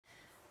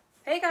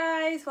Hey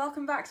guys,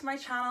 welcome back to my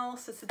channel.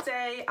 So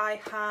today I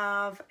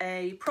have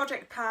a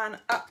project pan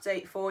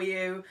update for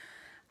you,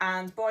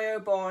 and boy oh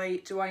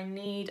boy do I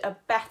need a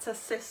better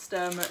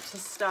system to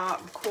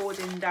start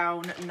recording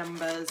down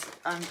numbers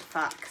and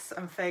facts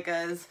and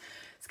figures.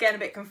 It's getting a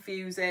bit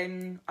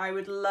confusing. I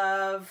would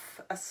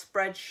love a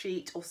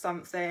spreadsheet or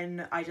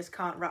something. I just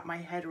can't wrap my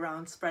head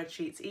around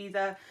spreadsheets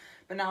either,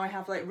 but now I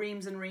have like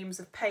reams and reams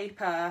of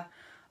paper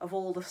of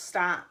all the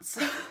stats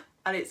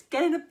and it's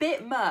getting a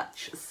bit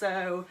much,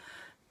 so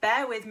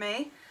bear with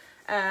me.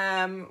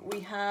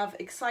 We have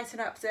exciting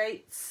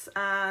updates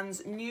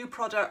and new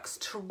products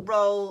to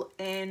roll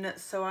in,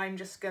 so I'm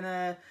just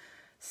gonna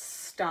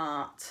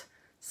start.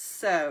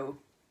 So,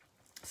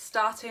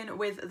 starting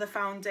with the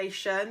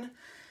foundation,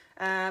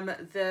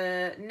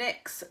 the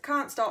NYX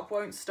Can't Stop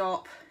Won't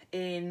Stop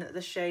in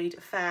the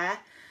shade Fair.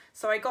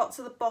 So I got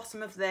to the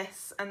bottom of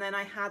this and then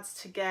I had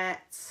to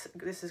get,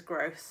 this is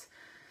gross.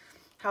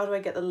 How do I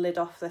get the lid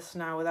off this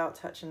now without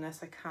touching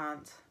this? I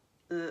can't.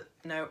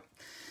 No.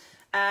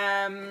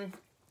 I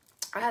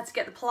had to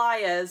get the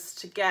pliers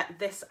to get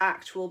this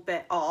actual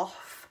bit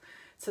off,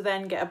 to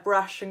then get a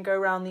brush and go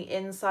around the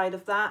inside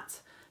of that.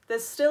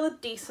 There's still a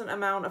decent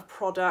amount of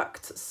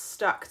product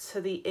stuck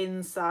to the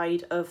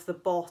inside of the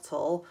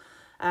bottle,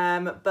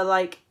 but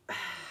like,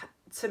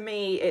 to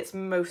me, it's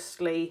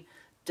mostly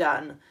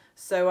done.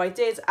 So I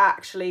did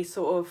actually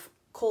sort of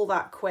call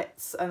that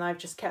quits, and I've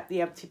just kept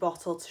the empty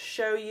bottle to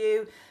show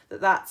you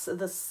that that's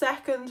the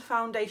second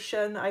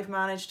foundation I've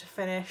managed to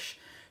finish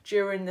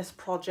during this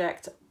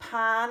project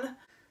pan.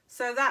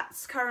 So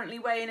that's currently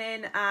weighing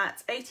in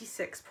at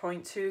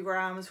 86.2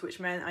 grams, which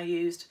meant I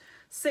used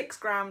 6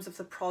 grams of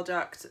the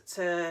product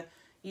to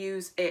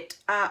use it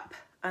up,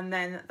 and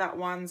then that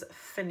one's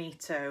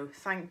finito,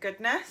 thank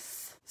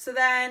goodness. So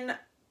then,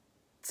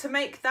 to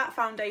make that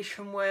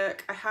foundation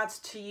work, I had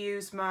to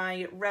use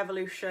my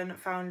Revolution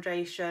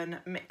Foundation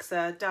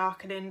Mixer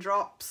Darkening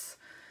Drops.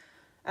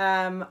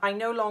 I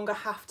no longer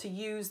have to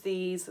use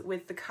these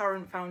with the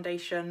current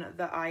foundation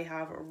that I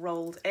have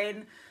rolled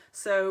in.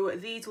 So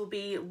these will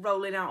be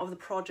rolling out of the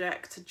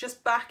project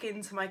just back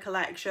into my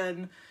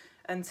collection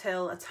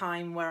until a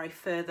time where I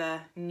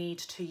further need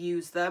to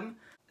use them.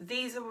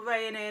 These are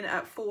weighing in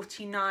at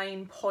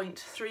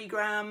 49.3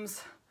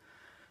 grams.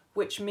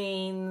 Which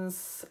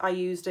means I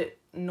used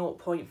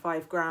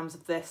 0.5 grams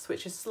of this,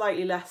 which is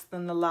slightly less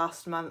than the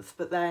last month,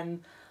 but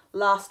then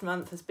last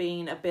month has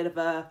been a bit of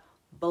a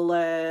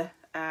blur.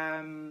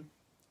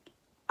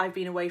 I've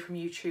been away from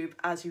YouTube,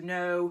 as you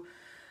know,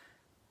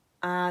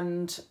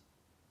 and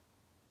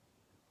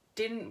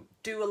didn't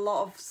do a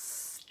lot of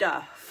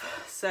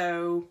stuff,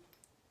 so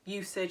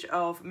usage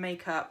of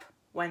makeup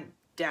went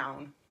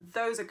down.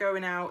 Those are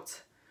going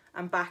out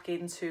and back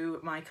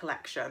into my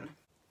collection.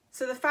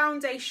 So the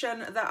foundation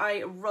that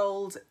I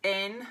rolled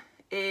in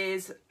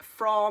is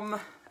from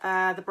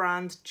the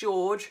brand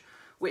George,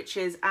 which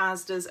is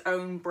Asda's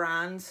own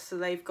brand. So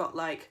they've got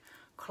like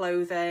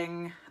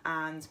clothing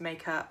and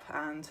makeup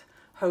and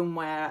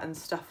homeware and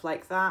stuff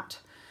like that.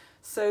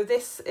 So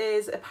this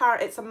is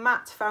it's a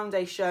matte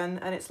foundation,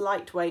 and it's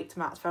lightweight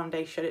matte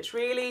foundation. It's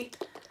really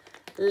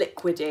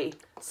liquidy.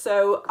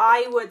 So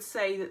I would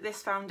say that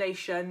this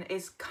foundation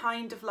is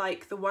kind of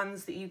like the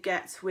ones that you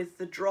get with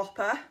the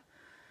dropper.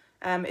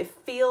 It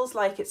feels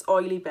like it's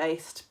oily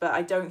based, but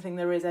I don't think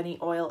there is any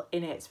oil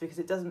in it because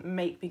it doesn't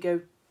make me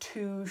go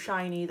too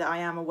shiny that I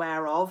am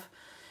aware of.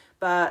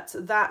 But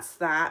that's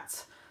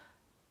that.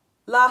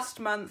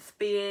 Last month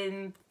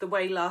being the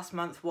way last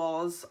month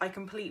was, I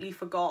completely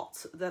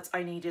forgot that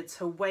I needed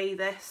to weigh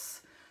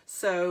this.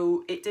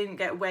 So it didn't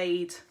get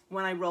weighed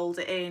when I rolled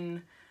it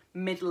in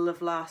middle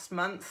of last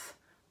month.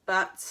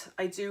 But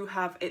I do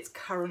have its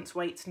current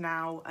weight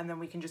now, and then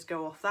we can just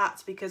go off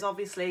that, because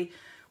obviously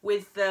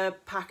with the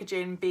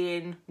packaging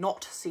being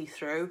not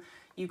see-through,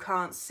 you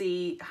can't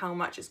see how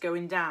much it's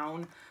going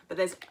down, but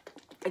there's,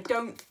 I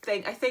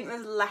think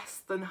there's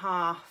less than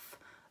half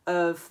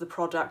of the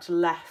product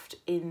left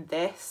in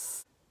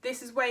this.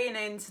 This is weighing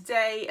in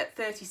today at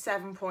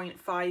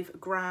 37.5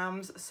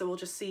 grams, so we'll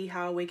just see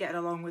how we're getting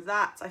along with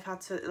that. I've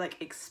had to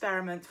like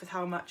experiment with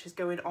how much is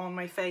going on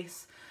my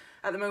face.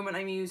 At the moment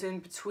I'm using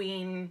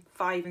between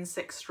 5 and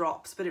 6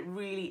 drops, but it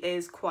really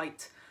is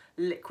quite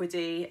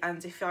liquidy,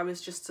 and if I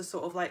was just to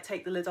sort of like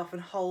take the lid off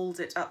and hold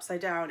it upside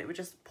down, it would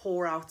just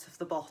pour out of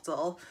the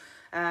bottle.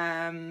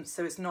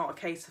 So it's not a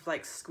case of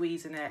like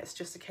squeezing it, it's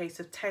just a case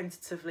of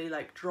tentatively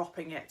like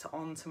dropping it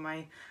onto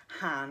my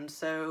hand.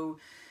 So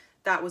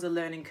that was a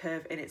learning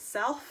curve in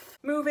itself.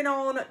 Moving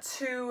on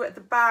to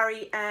the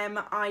Barry M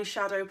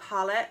eyeshadow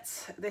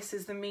palette. This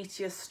is the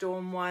Meteor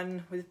Storm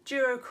one with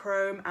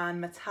duochrome and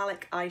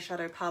metallic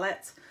eyeshadow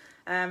palette.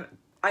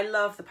 I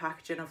love the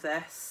packaging of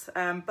this,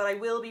 but I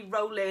will be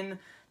rolling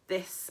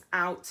this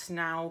out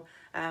now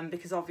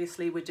because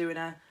obviously we're doing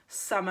a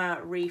summer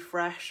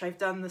refresh. I've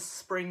done the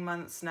spring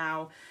months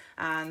now,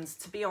 and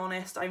to be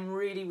honest, I'm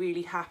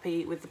really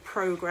happy with the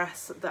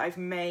progress that I've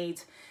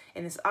made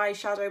in this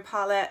eyeshadow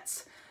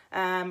palette.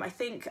 I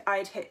think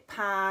I'd hit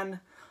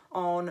pan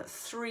on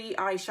 3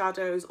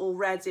 eyeshadows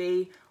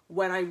already,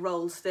 when I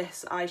rolled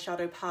this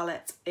eyeshadow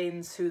palette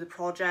into the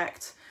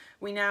project.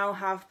 We now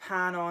have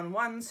pan on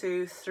 1,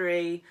 2,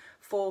 3,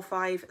 4,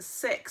 5,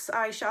 6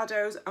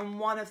 eyeshadows, and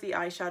one of the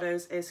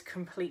eyeshadows is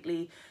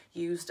completely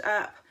used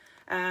up.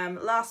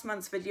 Last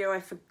month's video I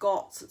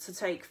forgot to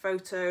take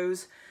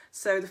photos,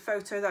 so the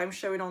photo that I'm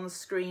showing on the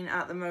screen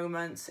at the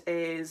moment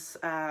is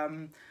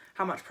how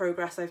much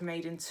progress I've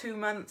made in 2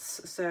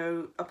 months,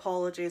 so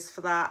apologies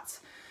for that.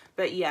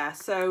 But yeah,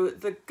 so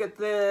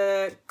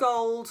the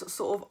gold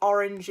sort of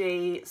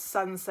orangey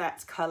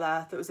sunset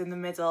colour that was in the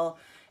middle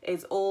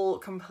is all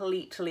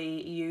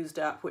completely used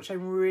up, which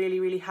I'm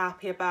really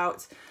happy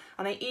about.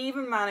 And I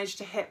even managed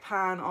to hit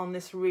pan on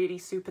this really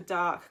super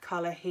dark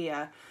colour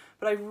here.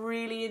 But I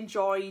really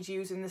enjoyed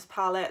using this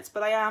palette,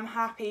 but I am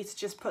happy to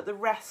just put the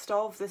rest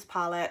of this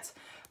palette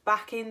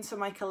back into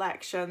my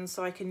collection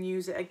so I can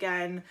use it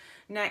again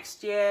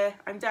next year.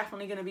 I'm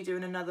definitely going to be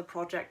doing another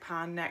project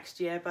pan next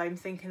year, but I'm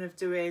thinking of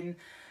doing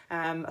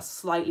a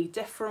slightly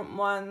different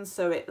one,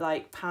 so it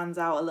like pans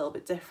out a little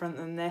bit different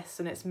than this,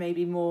 and it's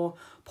maybe more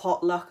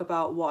potluck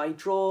about what I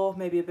draw,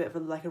 maybe a bit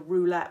of like a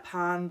roulette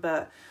pan,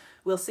 but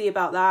we'll see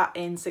about that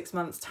in 6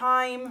 months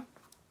time.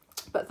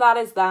 But that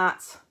is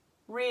that.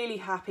 Really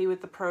happy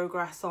with the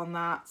progress on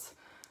that.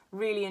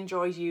 Really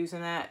enjoyed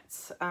using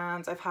it,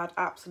 and I've had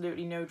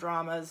absolutely no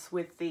dramas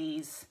with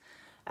these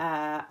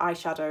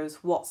eyeshadows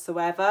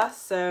whatsoever.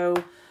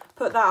 So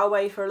put that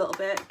away for a little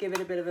bit, give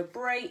it a bit of a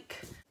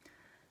break.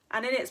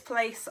 And in its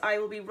place, I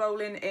will be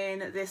rolling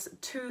in this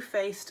Too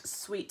Faced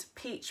Sweet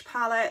Peach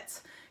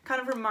palette.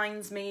 Kind of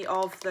reminds me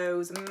of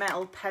those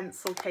metal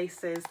pencil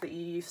cases that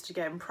you used to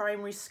get in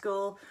primary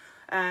school.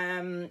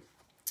 But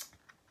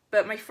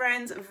my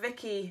friend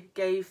Vicky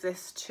gave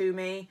this to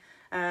me,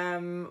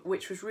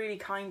 which was really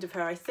kind of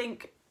her. I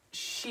think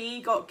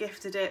she got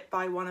gifted it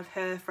by one of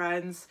her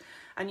friends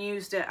and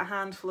used it a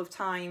handful of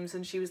times,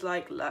 and she was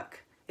like,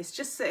 look, it's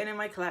just sitting in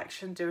my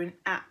collection doing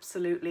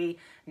absolutely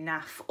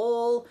naff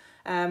all.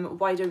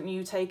 Why don't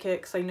you take it?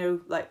 Because I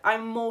know like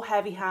I'm more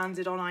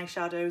heavy-handed on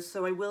eyeshadows,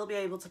 so I will be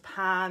able to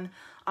pan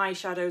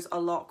eyeshadows a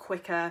lot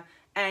quicker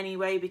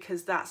anyway,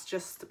 because that's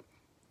just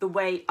the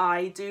way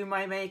I do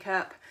my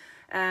makeup.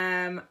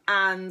 And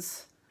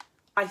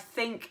I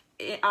think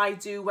I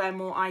do wear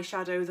more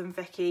eyeshadow than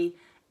Vicky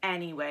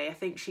anyway. I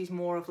think she's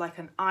more of like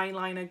an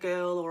eyeliner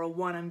girl or a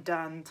one and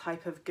done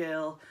type of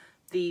girl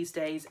these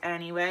days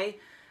anyway.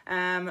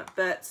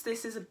 But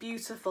this is a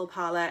beautiful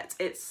palette.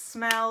 It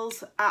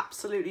smells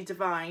absolutely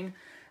divine,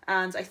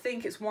 and I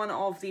think it's one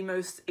of the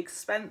most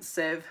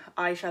expensive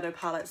eyeshadow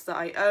palettes that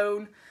I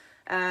own.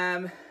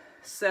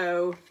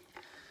 So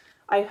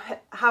I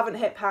haven't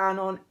hit pan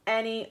on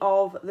any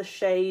of the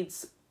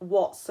shades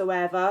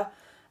whatsoever.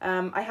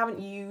 I haven't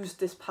used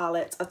this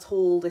palette at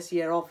all this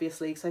year,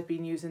 obviously, because I've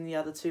been using the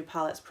other 2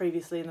 palettes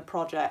previously in the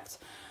project.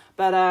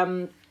 But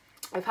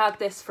I've had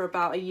this for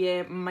about a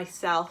year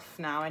myself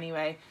now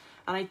anyway.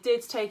 And I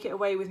did take it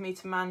away with me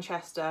to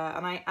Manchester,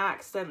 and I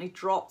accidentally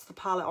dropped the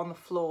palette on the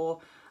floor,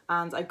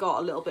 and I got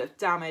a little bit of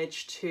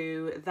damage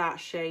to that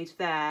shade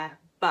there,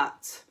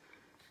 but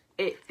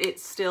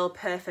it's still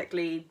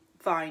perfectly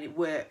fine. It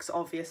works,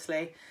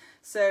 obviously.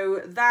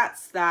 So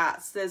that's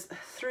that. There's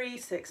 3,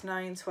 6,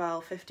 9,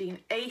 12, 15,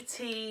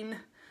 18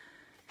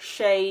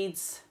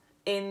 shades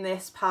in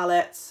this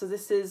palette. So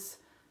this is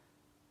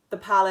the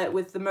palette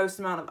with the most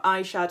amount of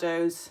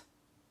eyeshadows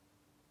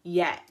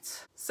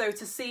yet. So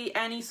to see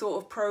any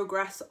sort of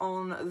progress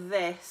on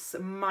this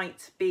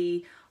might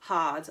be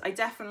hard. I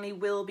definitely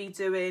will be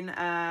doing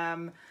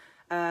eyeshadow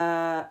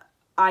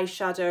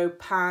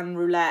pan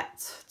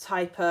roulette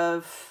type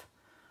of,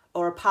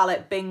 or a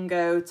palette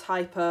bingo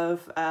type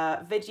of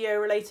video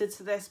related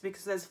to this,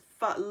 because there's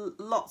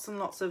lots and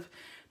lots of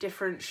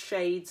different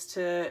shades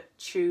to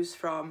choose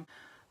from.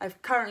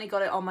 I've currently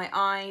got it on my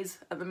eyes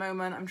at the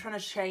moment. I'm trying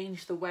to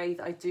change the way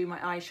that I do my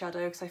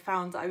eyeshadow, because I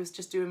found that I was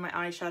just doing my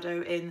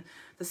eyeshadow in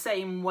the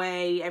same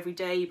way every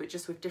day, but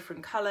just with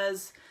different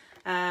colours.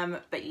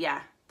 But yeah,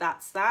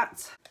 that's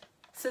that.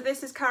 So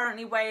this is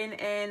currently weighing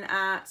in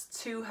at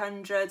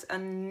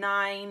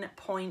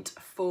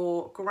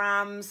 209.4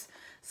 grams.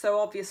 So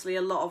obviously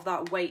a lot of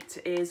that weight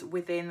is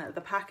within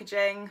the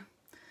packaging.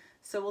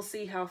 So we'll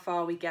see how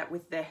far we get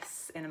with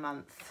this in a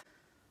month.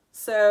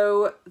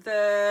 So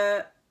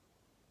the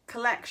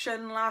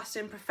Collection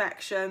Lasting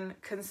Perfection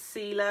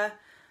concealer,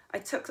 I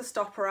took the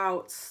stopper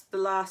out the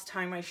last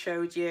time I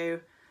showed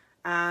you,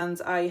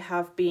 and I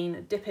have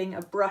been dipping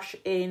a brush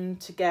in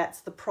to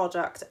get the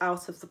product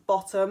out of the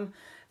bottom.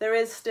 There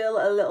is still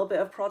a little bit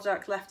of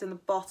product left in the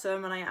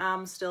bottom, and I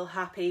am still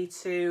happy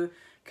to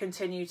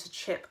continue to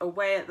chip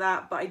away at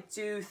that, but I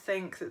do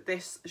think that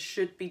this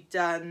should be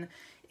done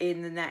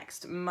in the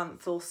next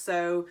month or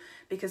so,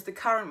 because the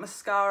current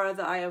mascara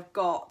that I have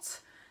got,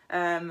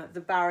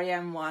 the Barry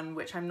M one,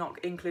 which I'm not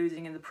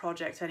including in the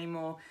project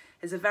anymore,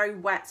 is a very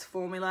wet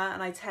formula,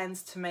 and I tend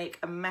to make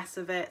a mess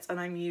of it, and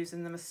I'm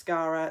using the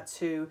mascara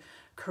to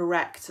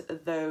correct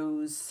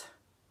those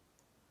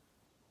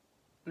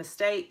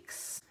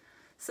mistakes.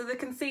 So the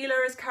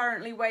concealer is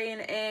currently weighing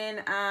in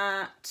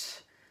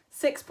at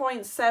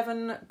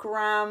 6.7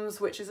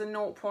 grams, which is a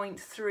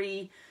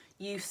 0.3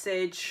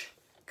 usage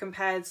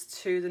compared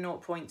to the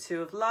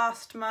 0.2 of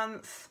last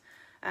month.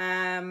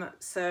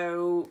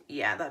 So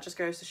yeah, that just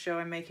goes to show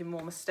I'm making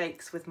more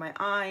mistakes with my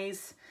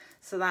eyes.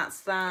 So that's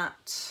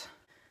that.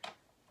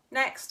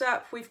 Next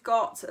up, we've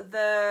got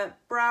the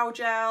brow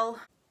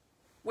gel,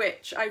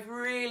 which I've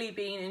really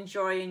been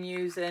enjoying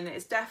using.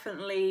 It's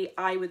definitely,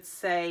 I would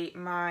say,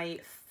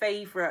 my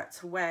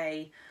favourite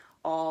way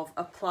of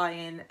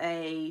applying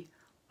an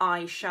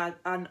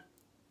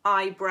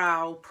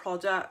eyebrow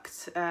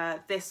product,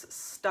 this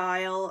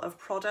style of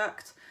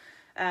product.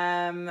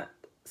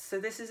 So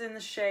this is in the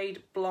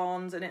shade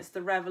Blonde, and it's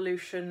the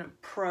Revolution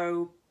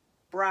Pro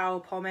Brow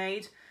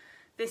Pomade.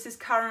 This is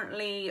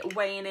currently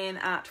weighing in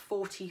at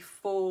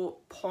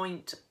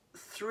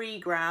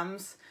 44.3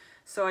 grams.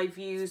 So I've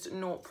used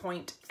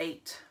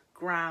 0.8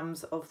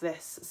 grams of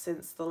this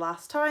since the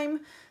last time.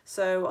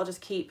 So I'll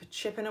just keep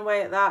chipping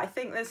away at that. I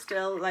think there's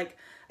still like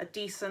a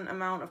decent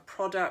amount of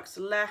product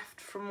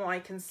left from what I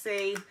can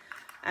see.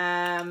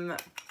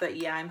 But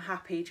yeah, I'm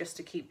happy just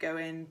to keep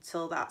going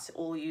till that's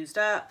all used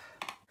up.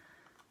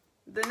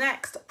 The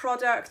next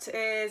product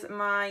is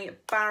my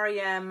Barry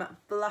M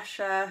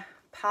blusher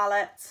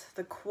palette,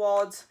 the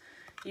Quad.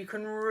 You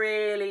can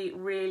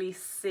really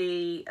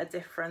see a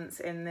difference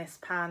in this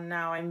pan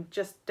now. I'm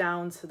just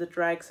down to the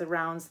dregs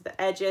around the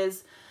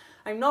edges.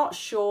 I'm not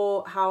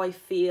sure how I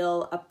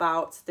feel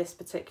about this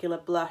particular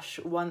blush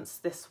once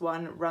this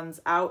one runs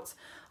out.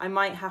 I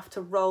might have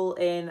to roll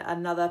in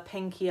another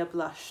pinkier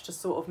blush to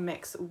sort of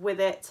mix with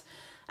it.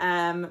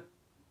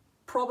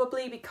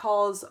 Probably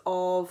because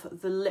of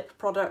the lip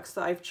products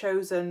that I've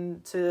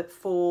chosen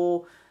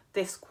for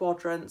this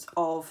quadrant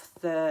of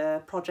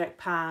the project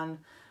pan.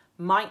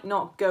 Might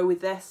not go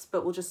with this,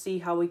 but we'll just see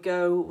how we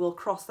go. We'll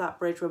cross that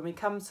bridge when we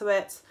come to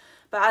it.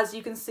 But as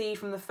you can see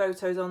from the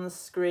photos on the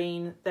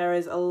screen, there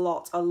is a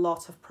lot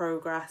of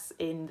progress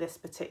in this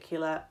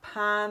particular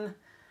pan,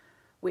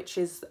 which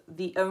is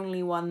the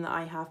only one that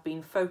I have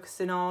been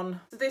focusing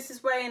on. So this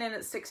is weighing in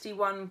at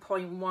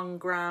 61.1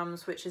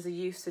 grams, which is a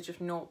usage of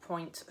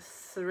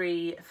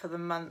 0.3 for the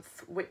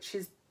month, which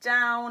is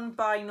down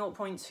by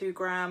 0.2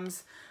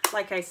 grams.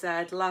 Like I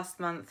said, last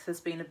month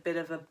has been a bit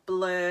of a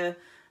blur,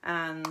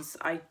 and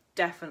I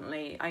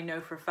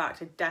know for a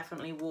fact I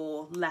definitely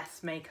wore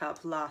less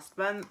makeup last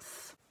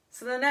month.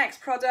 So the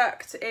next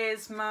product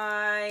is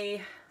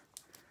my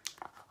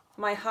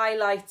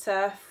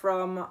highlighter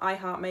from I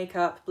Heart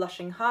Makeup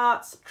Blushing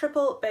Hearts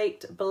Triple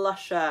Baked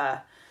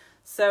Blusher.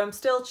 So I'm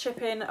still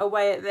chipping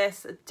away at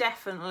this.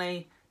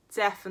 Definitely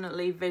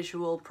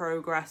visual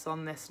progress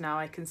on this now.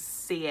 I can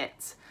see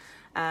it.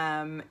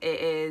 It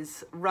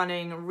is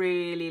running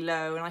really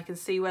low, and I can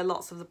see where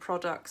lots of the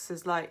products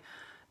is like,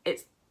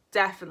 it's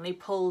definitely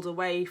pulled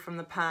away from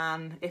the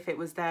pan if it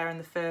was there in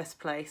the first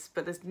place,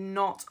 but there's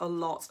not a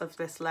lot of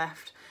this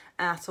left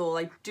at all.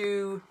 I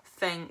do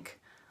think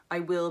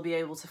I will be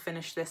able to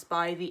finish this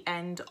by the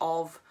end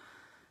of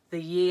the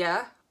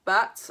year,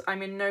 but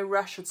I'm in no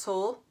rush at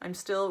all. I'm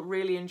still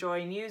really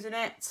enjoying using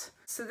it.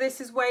 So this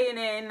is weighing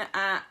in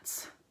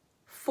at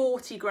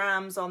 40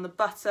 grams on the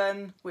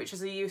button, which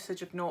is a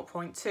usage of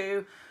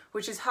 0.2,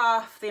 which is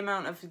half the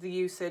amount of the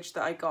usage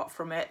that I got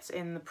from it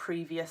in the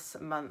previous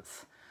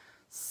month.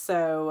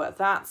 So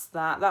that's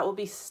that. That will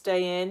be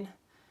staying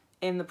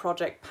in the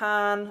project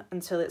pan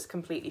until it's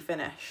completely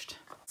finished.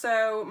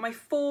 So my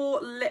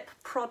 4 lip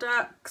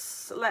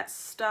products, let's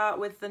start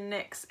with the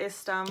NYX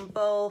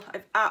Istanbul.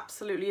 I've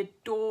absolutely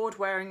adored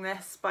wearing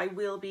this, but I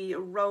will be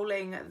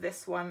rolling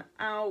this one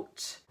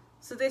out.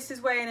 So this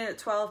is weighing in at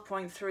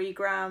 12.3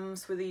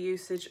 grams with a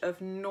usage of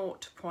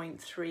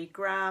 0.3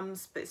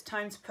 grams, but it's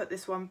time to put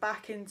this one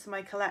back into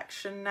my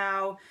collection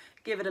now,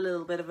 give it a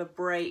little bit of a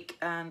break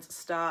and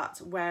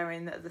start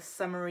wearing the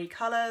summery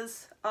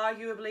colours.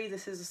 Arguably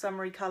this is a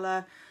summery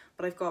colour,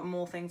 but I've got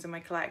more things in my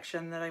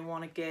collection that I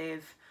want to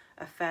give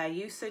a fair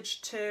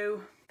usage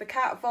to. The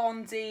Kat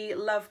Von D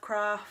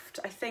Lovecraft,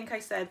 I think I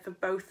said for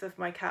both of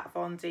my Kat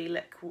Von D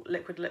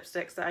liquid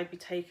lipsticks that I'd be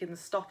taking the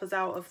stoppers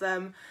out of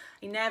them.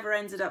 I never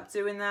ended up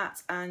doing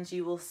that, and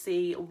you will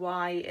see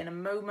why in a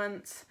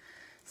moment.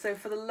 So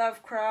for the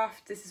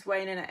Lovecraft, this is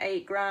weighing in at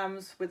 8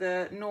 grams with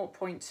a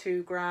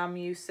 0.2 gram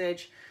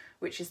usage,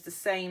 which is the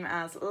same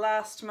as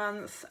last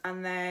month.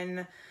 And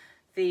then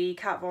the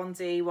Kat Von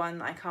D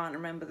one I can't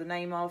remember the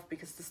name of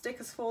because the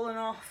sticker's fallen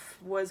off,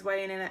 was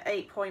weighing in at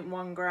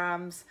 8.1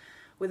 grams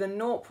with a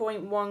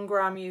 0.1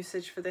 gram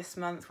usage for this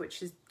month,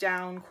 which is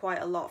down quite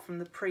a lot from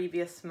the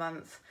previous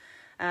month.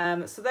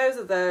 So those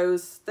are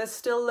those. There's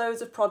still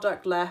loads of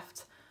product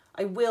left.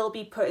 I will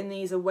be putting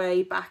these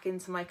away back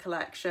into my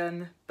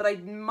collection, but I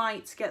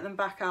might get them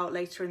back out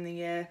later in the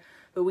year,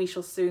 but we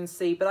shall soon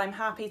see. But I'm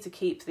happy to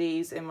keep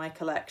these in my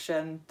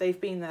collection. They've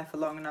been there for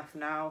long enough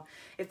now.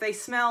 If they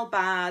smell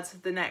bad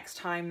the next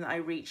time that I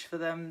reach for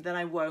them, then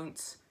I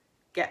won't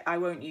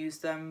use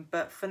them,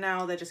 but for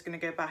now they're just going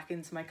to go back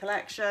into my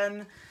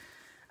collection.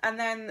 And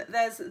then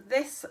there's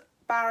this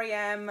Barry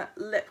M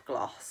lip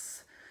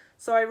gloss.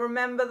 So I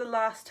remember the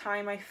last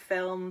time I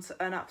filmed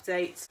an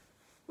update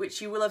which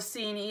you will have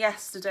seen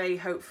yesterday,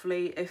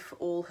 hopefully, if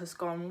all has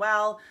gone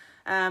well,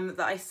 that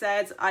I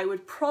said I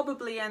would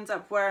probably end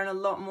up wearing a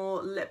lot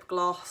more lip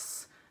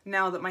gloss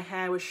now that my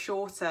hair was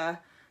shorter,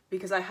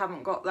 because I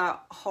haven't got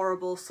that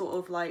horrible sort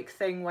of like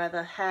thing where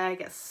the hair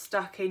gets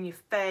stuck in your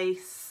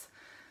face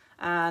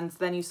and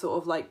then you sort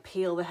of like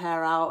peel the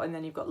hair out and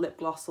then you've got lip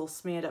gloss all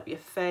smeared up your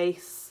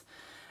face,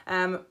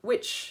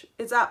 which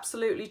is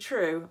absolutely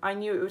true. I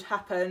knew it would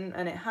happen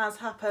and it has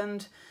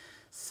happened.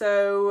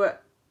 So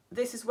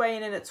this is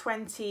weighing in at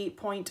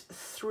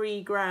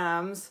 20.3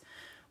 grams,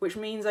 which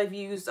means I've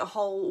used a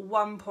whole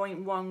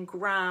 1.1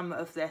 gram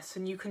of this,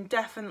 and you can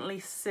definitely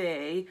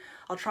see,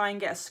 I'll try and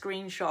get a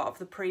screenshot of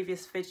the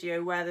previous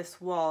video where this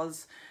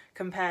was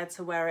compared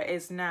to where it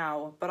is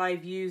now, but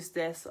I've used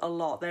this a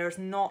lot. There's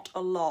not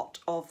a lot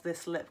of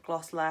this lip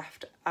gloss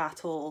left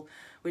at all,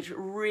 which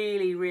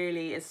really,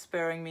 really is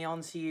spurring me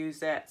on to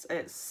use it.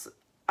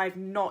 I've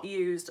not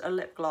used a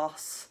lip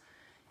gloss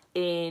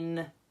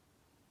in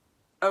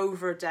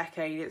over a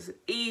decade. It's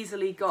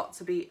easily got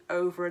to be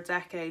over a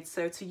decade.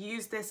 So to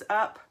use this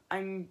up,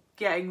 I'm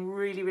getting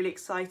really, really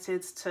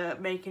excited to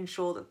making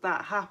sure that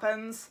that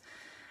happens.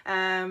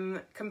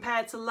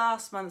 Compared to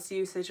last month's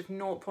usage of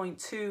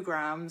 0.2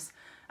 grams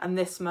and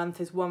this month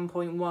is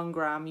 1.1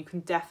 gram, you can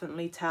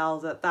definitely tell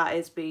that that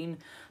has been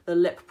the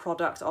lip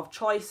product of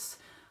choice.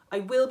 I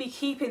will be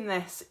keeping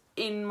this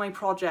in my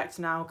project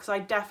now because I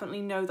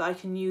definitely know that I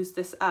can use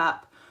this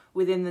up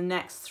within the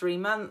next 3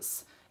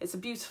 months. It's a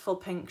beautiful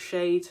pink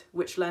shade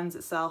which lends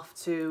itself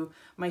to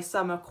my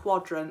summer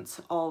quadrant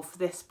of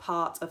this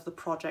part of the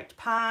project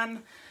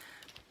pan.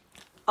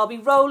 I'll be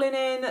rolling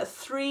in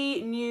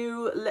 3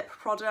 new lip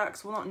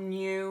products, well not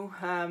new,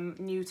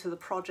 new to the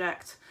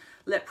project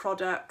lip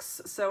products.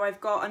 So I've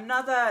got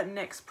another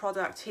NYX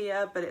product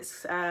here, but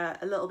it's a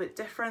little bit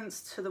different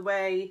to the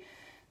way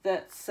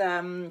that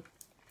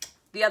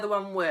the other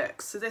one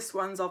works. So this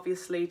one's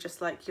obviously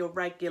just like your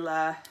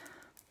regular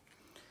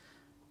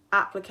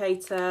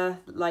applicator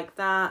like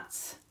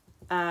that,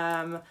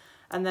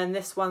 and then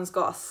this one's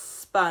got a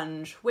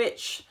sponge,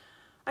 which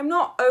I'm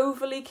not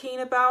overly keen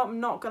about, I'm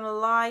not gonna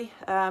lie.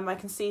 I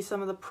can see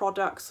some of the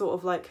products sort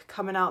of like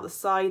coming out the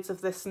sides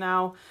of this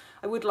now.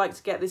 I would like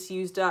to get this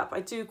used up. I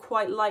do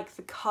quite like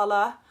the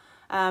colour,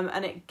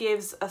 and it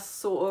gives a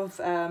sort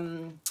of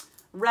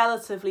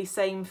relatively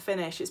same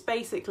finish. It's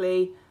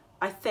basically,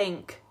 I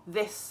think,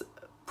 this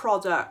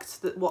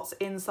product, that what's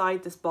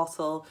inside this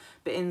bottle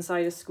but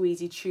inside a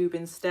squeezy tube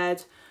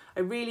instead. I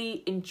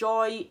really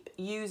enjoy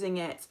using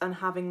it and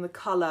having the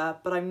colour,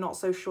 but I'm not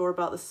so sure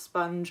about the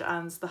sponge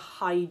and the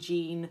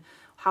hygiene,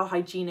 how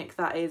hygienic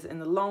that is in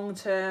the long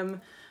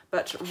term.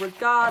 But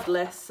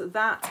regardless,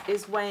 that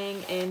is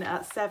weighing in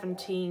at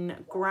 17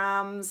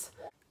 grams.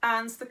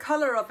 And the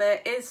colour of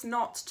it is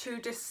not too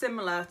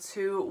dissimilar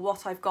to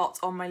what I've got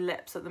on my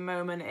lips at the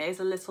moment. It is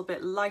a little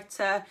bit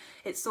lighter.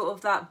 It's sort of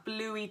that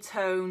bluey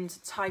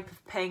toned type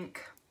of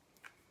pink.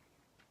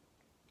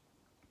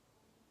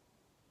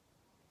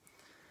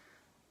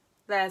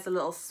 There's a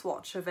little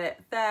swatch of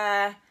it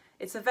there.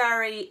 It's a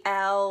very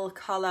L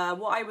colour,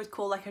 what I would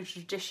call like a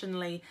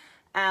traditionally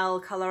L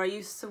colour. I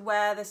used to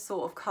wear this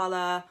sort of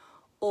colour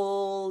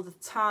all the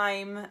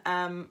time.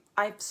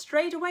 I've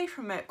strayed away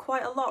from it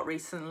quite a lot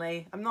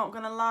recently, I'm not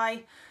gonna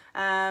lie,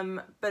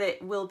 but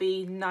it will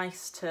be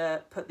nice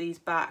to put these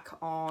back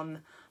on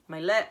my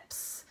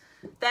lips.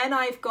 Then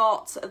I've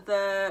got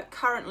the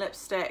current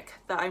lipstick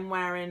that I'm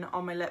wearing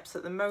on my lips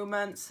at the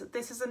moment.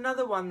 This is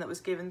another one that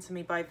was given to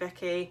me by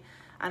Vicky,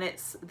 and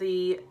it's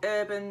the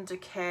Urban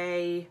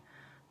Decay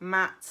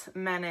Matte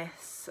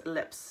Menace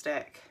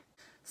lipstick.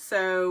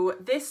 So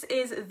this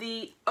is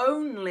the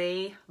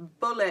only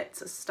bullet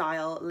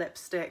style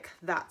lipstick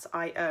that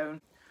I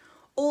own.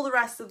 All the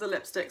rest of the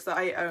lipsticks that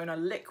I own are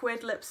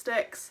liquid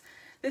lipsticks.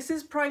 This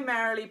is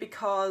primarily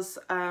because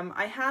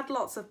I had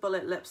lots of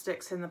bullet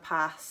lipsticks in the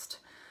past,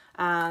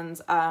 and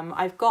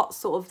I've got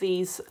sort of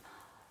these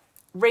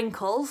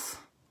wrinkles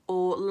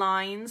or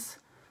lines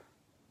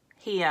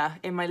here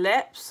in my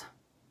lips.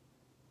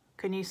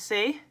 Can you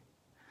see?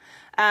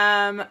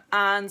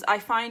 And I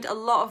find a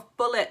lot of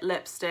bullet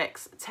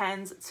lipsticks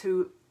tend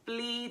to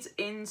bleed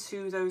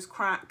into those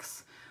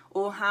cracks,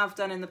 or have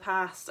done in the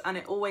past, and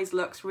it always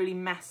looks really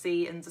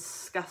messy and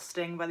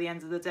disgusting by the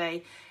end of the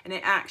day, and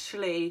it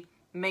actually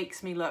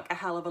makes me look a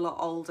hell of a lot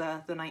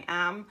older than I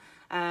am.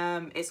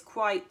 It's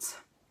quite,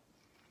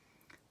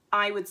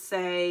 I would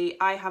say,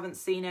 I haven't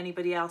seen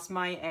anybody else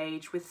my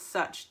age with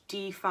such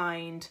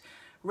defined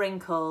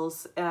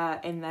wrinkles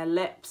in their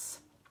lips.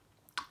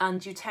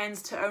 And you tend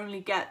to only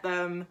get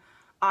them,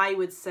 I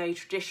would say,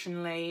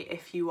 traditionally,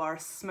 if you are a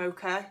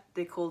smoker.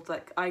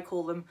 I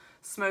call them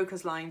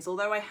smoker's lines.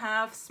 Although I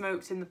have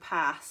smoked in the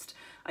past,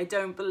 I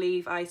don't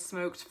believe I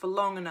smoked for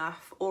long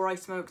enough, or I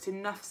smoked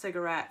enough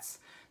cigarettes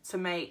to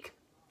make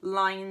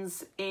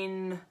lines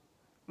in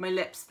my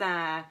lips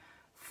there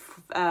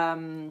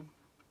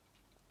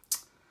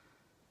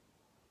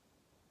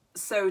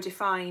so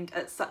defined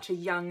at such a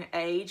young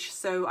age.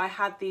 So I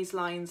had these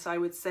lines, I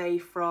would say,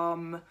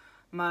 from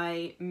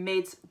my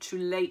mid to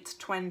late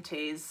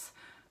 20s,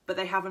 but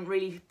they haven't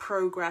really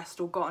progressed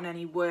or gotten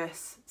any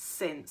worse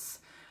since.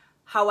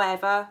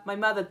 However, my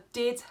mother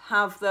did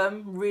have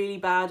them really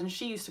bad, and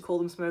she used to call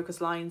them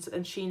smoker's lines,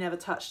 and she never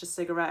touched a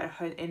cigarette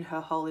in her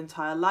whole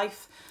entire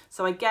life.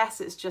 So I guess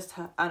it's just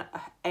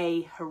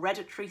a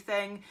hereditary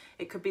thing.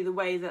 It could be the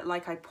way that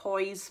like I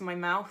poise my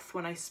mouth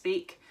when I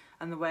speak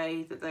and the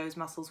way that those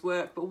muscles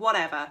work, but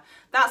whatever.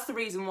 That's the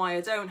reason why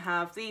I don't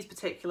have these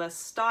particular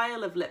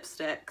style of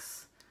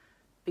lipsticks,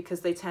 because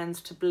they tend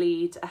to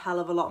bleed a hell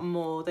of a lot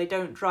more. They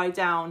don't dry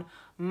down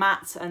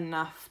matte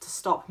enough to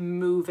stop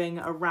moving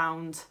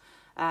around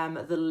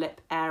the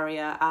lip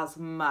area as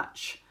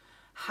much.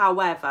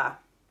 However,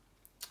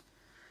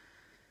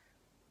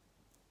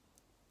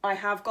 I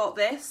have got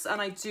this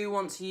and I do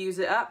want to use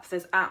it up.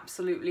 There's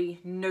absolutely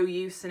no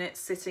use in it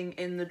sitting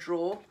in the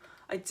drawer.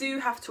 I do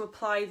have to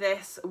apply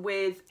this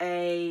with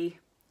a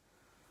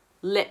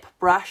lip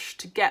brush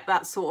to get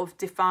that sort of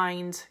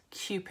defined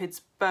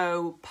Cupid's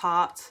bow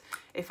part.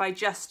 If I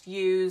just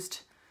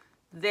used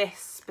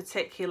this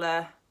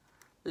particular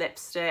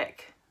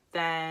lipstick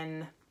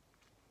then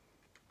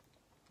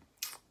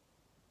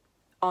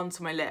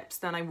onto my lips,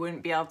 then I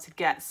wouldn't be able to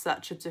get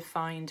such a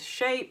defined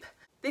shape.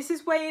 This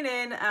is weighing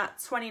in at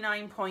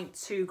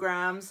 29.2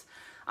 grams.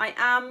 I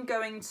am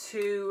going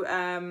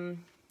to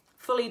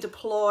fully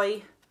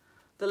deploy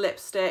the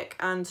lipstick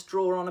and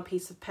draw on a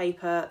piece of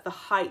paper the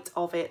height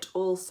of it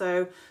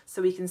also,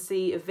 so we can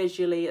see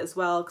visually as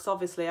well, because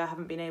obviously I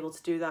haven't been able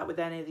to do that with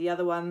any of the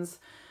other ones,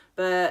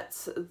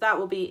 but that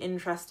will be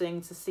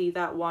interesting to see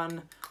that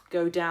one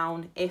go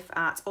down, if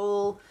at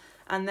all.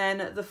 And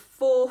then the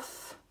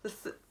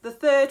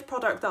third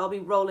product that I'll be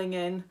rolling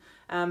in,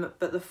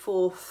 but the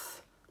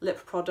fourth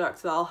lip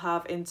product that I'll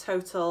have in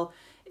total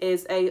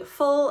is a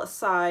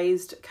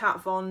full-sized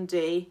Kat Von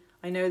D.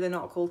 I know they're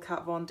not called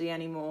Kat Von D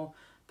anymore,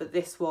 but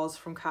this was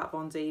from Kat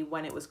Von D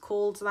when it was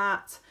called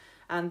that.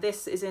 And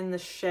this is in the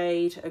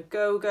shade A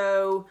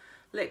Go-Go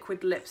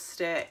liquid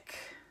lipstick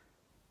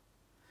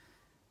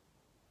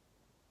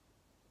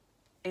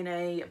in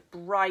a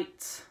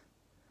bright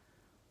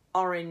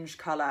orange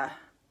colour.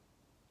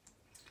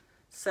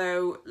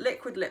 So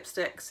liquid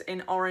lipsticks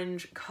in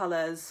orange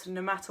colours,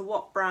 no matter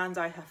what brand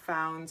I have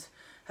found,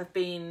 have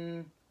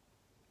been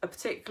a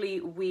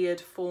particularly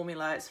weird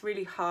formula. It's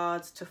really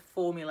hard to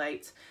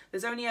formulate.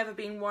 There's only ever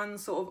been one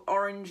sort of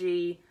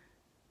orangey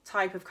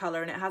type of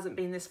colour, and it hasn't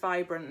been this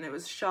vibrant, and it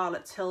was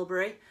Charlotte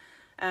Tilbury.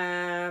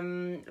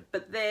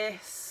 But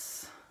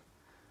this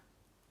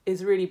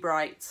is really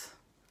bright.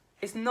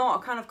 It's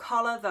not a kind of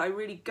colour that I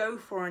really go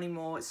for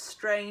anymore. It's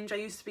strange. I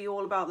used to be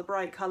all about the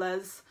bright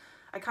colours.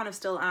 I kind of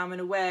still am in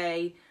a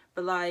way,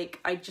 but like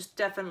I just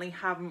definitely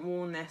haven't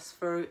worn this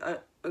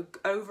for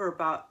over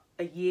about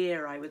a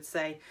year, I would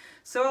say.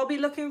 So I'll be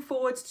looking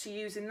forward to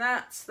using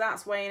that.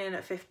 That's weighing in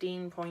at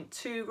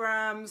 15.2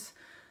 grams.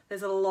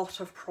 There's a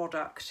lot of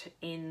product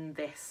in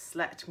this,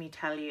 let me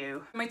tell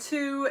you. My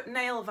two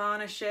nail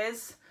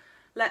varnishes.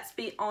 Let's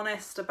be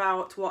honest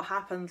about what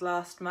happened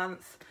last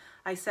month.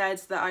 I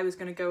said that I was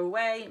going to go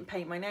away and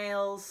paint my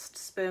nails to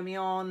spur me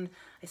on.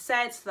 I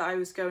said that I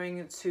was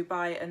going to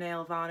buy a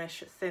nail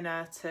varnish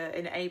thinner to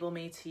enable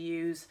me to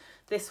use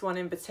this one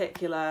in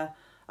particular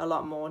a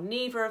lot more.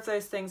 Neither of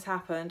those things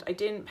happened. I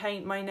didn't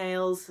paint my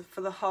nails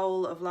for the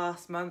whole of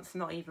last month,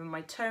 not even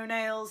my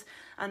toenails,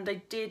 and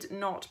I did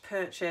not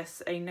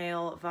purchase a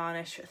nail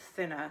varnish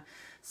thinner.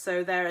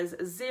 So there is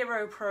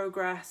zero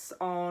progress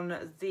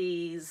on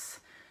these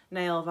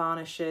nail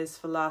varnishes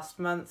for last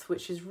month,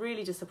 which is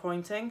really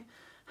disappointing.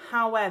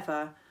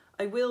 However,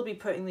 I will be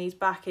putting these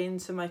back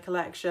into my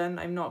collection.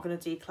 I'm not going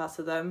to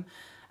declutter them.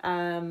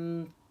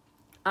 And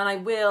I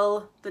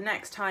will, the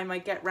next time I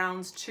get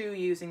round to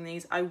using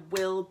these, I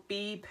will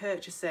be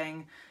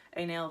purchasing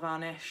a nail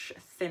varnish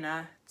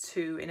thinner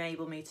to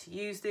enable me to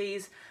use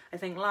these. I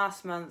think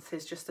last month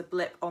is just a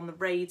blip on the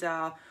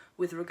radar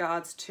with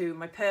regards to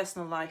my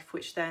personal life,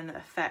 which then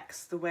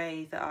affects the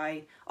way that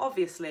I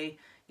obviously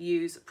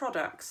use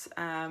products,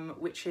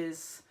 which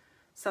is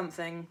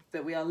something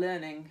that we are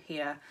learning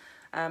here.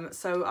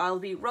 So I'll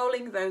be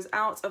rolling those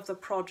out of the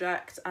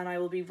project, and I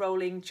will be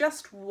rolling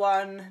just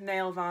one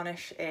nail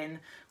varnish in,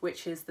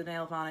 which is the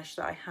nail varnish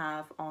that I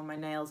have on my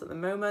nails at the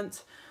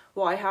moment.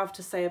 What I have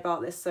to say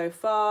about this so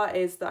far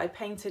is that I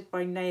painted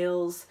my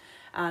nails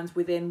and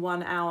within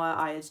 1 hour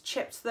I had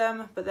chipped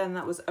them, but then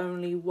that was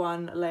only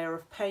one layer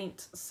of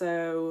paint.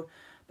 So,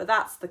 but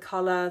that's the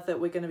colour that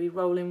we're going to be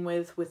rolling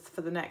with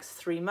for the next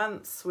 3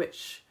 months,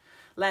 which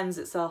lends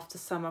itself to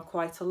summer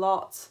quite a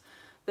lot.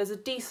 There's a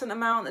decent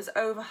amount, there's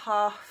over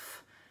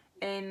half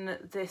in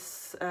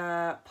this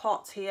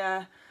pot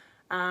here.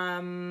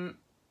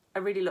 I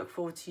really look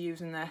forward to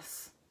using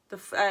this.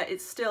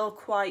 It's still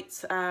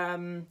quite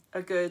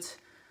a good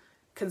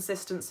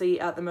consistency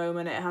at the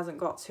moment. It hasn't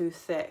got too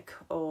thick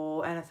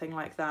or anything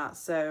like that.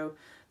 So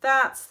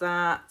that's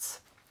that.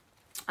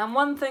 And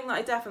one thing that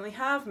I definitely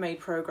have made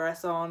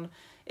progress on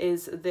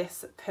is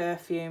this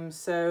perfume.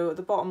 So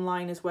the bottom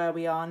line is where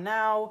we are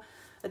now.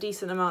 A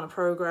decent amount of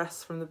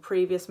progress from the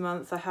previous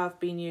month. I have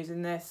been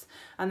using this,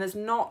 and there's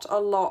not a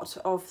lot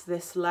of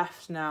this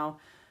left now.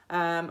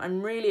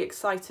 I'm really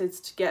excited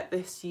to get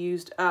this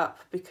used up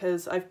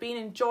because I've been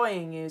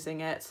enjoying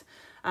using it.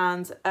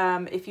 And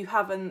if you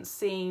haven't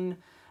seen,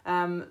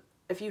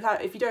 if you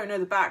don't know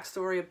the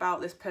backstory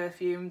about this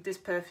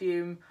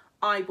perfume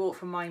I bought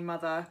from my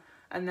mother,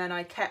 and then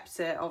I kept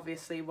it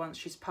obviously once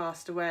she's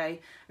passed away,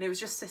 and it was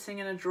just sitting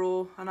in a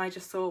drawer, and I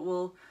just thought,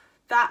 well,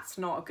 that's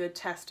not a good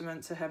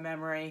testament to her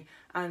memory,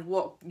 and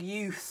what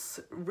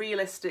use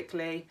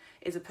realistically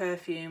is a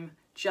perfume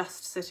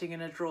just sitting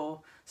in a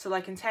drawer? So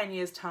like in 10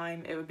 years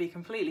time it would be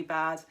completely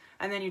bad,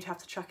 and then you'd have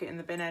to chuck it in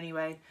the bin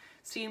anyway.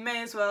 So you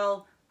may as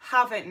well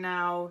have it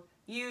now,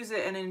 use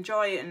it and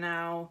enjoy it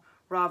now,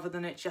 rather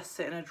than it just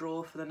sit in a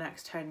drawer for the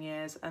next 10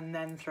 years and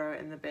then throw it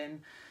in the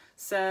bin.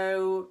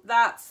 So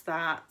that's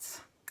that,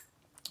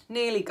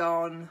 nearly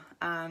gone,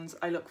 and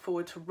I look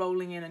forward to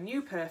rolling in a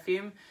new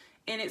perfume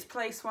in its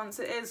place once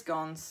it is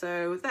gone.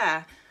 So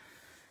there.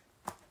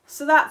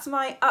 So that's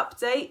my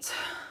update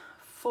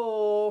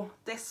for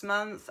this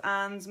month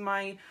and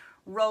my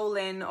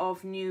roll-in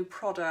of new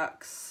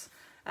products.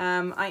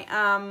 I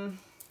am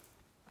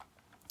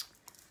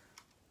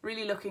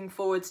really looking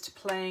forward to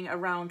playing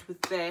around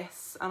with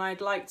this, and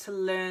I'd like to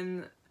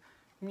learn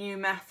new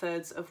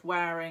methods of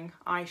wearing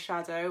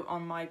eyeshadow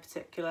on my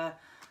particular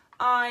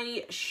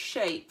eye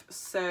shape.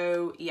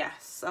 So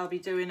yes, I'll be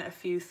doing a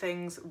few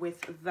things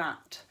with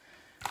that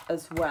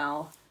as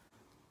well.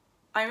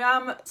 I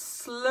am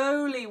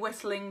slowly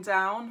whittling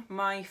down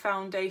my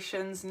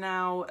foundations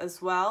now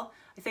as well.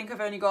 I think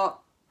I've only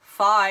got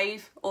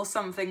 5 or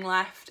something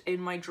left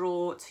in my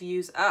drawer to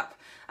use up,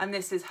 and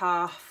this is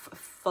half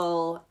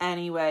full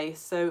anyway,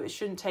 so it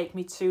shouldn't take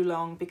me too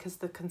long because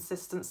the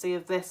consistency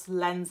of this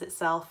lends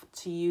itself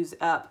to use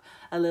it up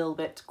a little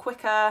bit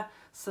quicker.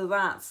 So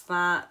that's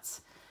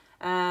that.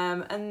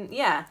 And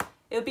yeah,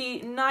 it'll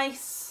be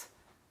nice.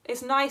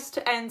 It's nice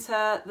to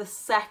enter the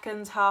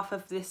second half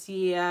of this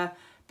year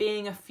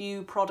being a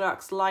few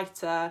products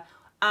lighter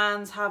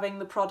and having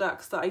the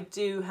products that I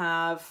do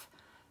have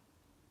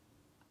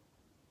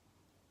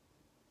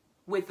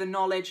with the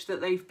knowledge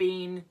that they've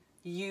been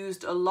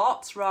used a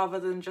lot, rather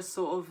than just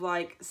sort of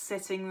like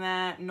sitting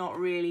there not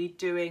really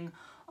doing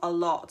a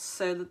lot.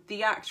 So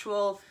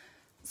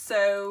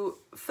so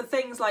for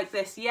things like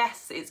this,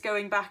 yes, it's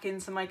going back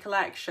into my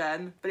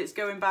collection, but it's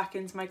going back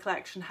into my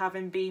collection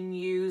having been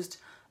used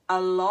a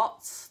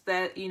lot.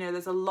 There, you know,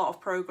 there's a lot of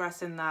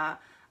progress in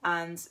that,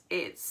 and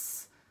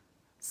it's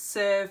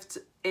served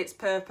its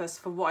purpose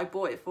for what I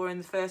bought it for in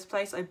the first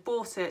place. I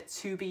bought it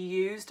to be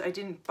used. I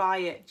didn't buy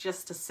it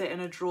just to sit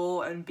in a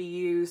drawer and be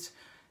used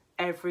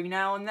every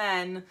now and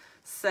then.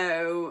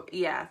 So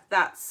yeah,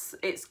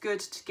 it's good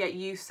to get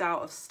use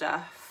out of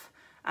stuff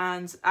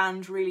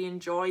and really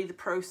enjoy the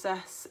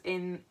process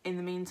in the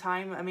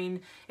meantime. I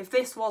mean, if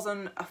this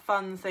wasn't a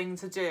fun thing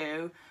to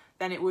do,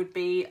 then it would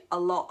be a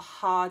lot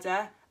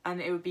harder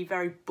and it would be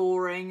very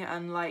boring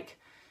and like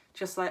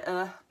just like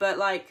but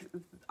like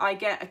I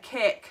get a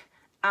kick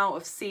out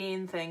of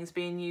seeing things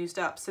being used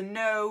up. So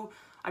no,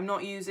 I'm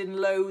not using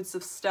loads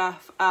of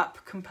stuff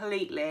up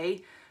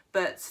completely,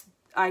 but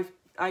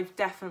I've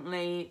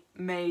definitely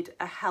made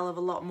a hell of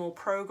a lot more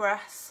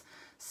progress.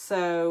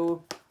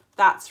 So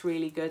that's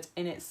really good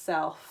in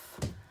itself.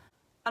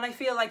 And I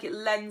feel like it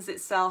lends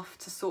itself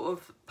to sort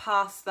of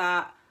pass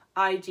that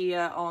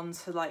idea on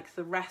to like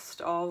the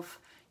rest of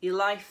your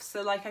life.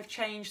 So like I've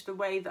changed the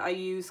way that I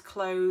use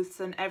clothes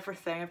and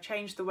everything. I've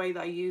changed the way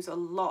that I use a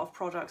lot of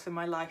products in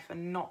my life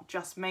and not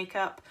just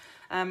makeup.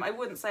 I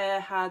wouldn't say I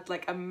had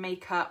like a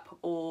makeup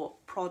or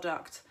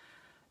product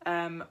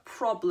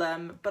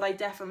problem, but I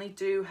definitely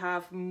do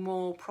have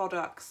more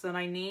products than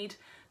I need.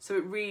 So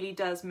it really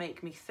does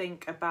make me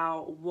think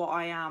about what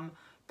I am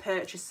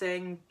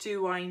purchasing.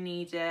 Do I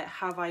need it?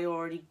 Have I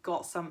already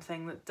got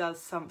something that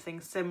does something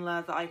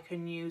similar that I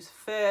can use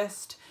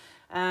first?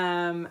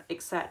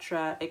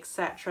 Etc,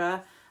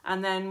 etc.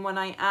 And then when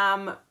I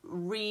am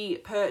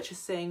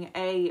repurchasing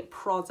a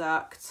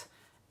product,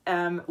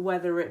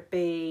 whether it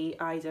be,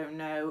 I don't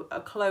know,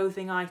 a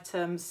clothing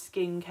item,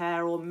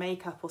 skincare or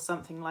makeup or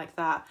something like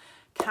that,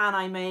 can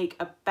I make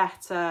a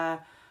better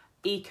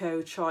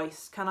eco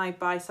choice? Can I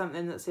buy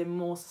something that's in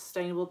more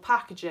sustainable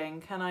packaging?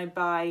 Can I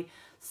buy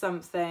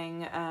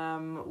something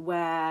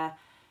where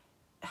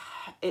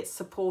it's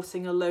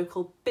supporting a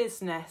local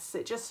business?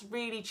 It just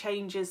really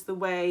changes the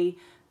way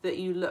that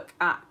you look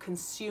at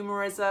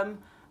consumerism,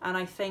 and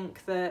I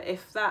think that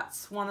if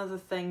that's one of the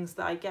things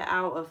that I get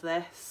out of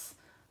this,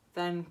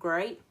 then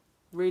great,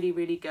 really,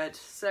 really good.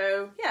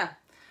 So yeah,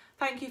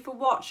 thank you for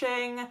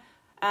watching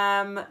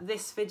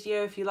this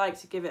video. If you like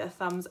to give it a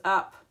thumbs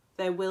up,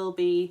 there will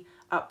be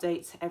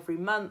updates every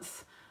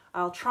month.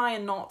 I'll try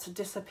and not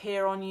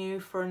disappear on you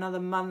for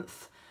another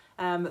month.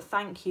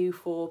 Thank you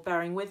for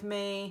bearing with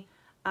me,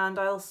 and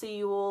I'll see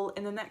you all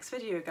in the next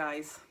video,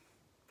 guys.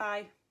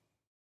 Bye.